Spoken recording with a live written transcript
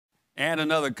And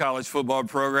another college football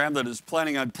program that is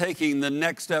planning on taking the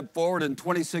next step forward in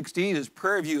 2016 is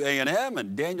Prairie View A&M,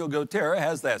 and Daniel Gotera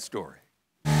has that story.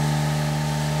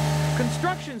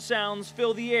 Construction sounds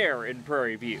fill the air in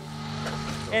Prairie View.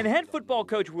 And head football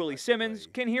coach Willie Simmons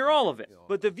can hear all of it,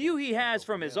 but the view he has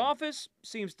from his office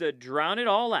seems to drown it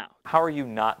all out. How are you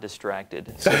not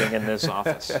distracted sitting in this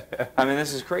office? I mean,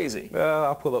 this is crazy.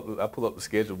 I pull up the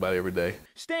schedule about every day.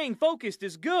 Staying focused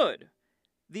is good.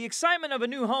 The excitement of a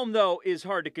new home, though, is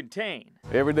hard to contain.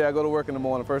 Every day I go to work in the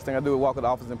morning, first thing I do is walk to the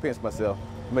office and pinch myself,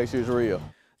 make sure it's real.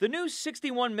 The new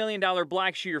 $61 million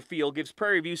Blackshear field gives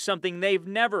Prairie View something they've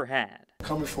never had.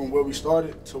 Coming from where we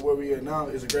started to where we are now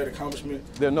is a great accomplishment.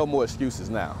 There are no more excuses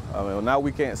now. I mean, now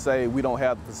we can't say we don't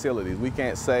have the facilities. We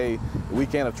can't say we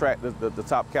can't attract the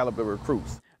top caliber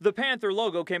recruits. The Panther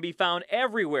logo can be found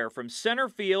everywhere from center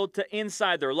field to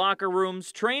inside their locker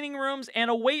rooms, training rooms, and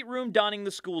a weight room donning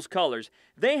the school's colors.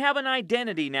 They have an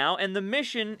identity now, and the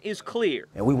mission is clear.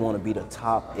 And we want to be the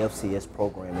top FCS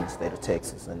program in the state of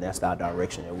Texas, and that's our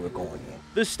direction that we're going in.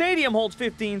 The stadium holds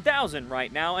 15,000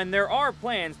 right now, and there are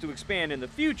plans to expand in the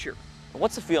future.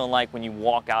 What's the feeling like when you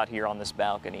walk out here on this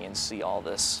balcony and see all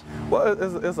this? Well,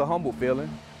 it's a humble feeling.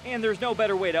 And there's no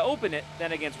better way to open it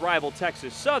than against rival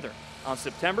Texas Southern on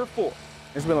September 4th.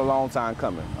 It's been a long time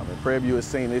coming. I mean, Prairie View has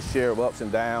seen its share of ups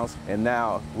and downs, and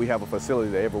now we have a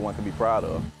facility that everyone can be proud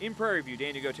of. In Prairie View,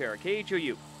 Daniel Gotera,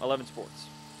 KHOU 11 Sports.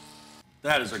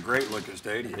 That is a great looking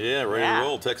stadium. Yeah, ready to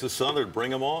roll. Texas Southern,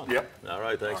 bring them on. Yep. All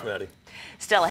right, thanks, Maddie. Still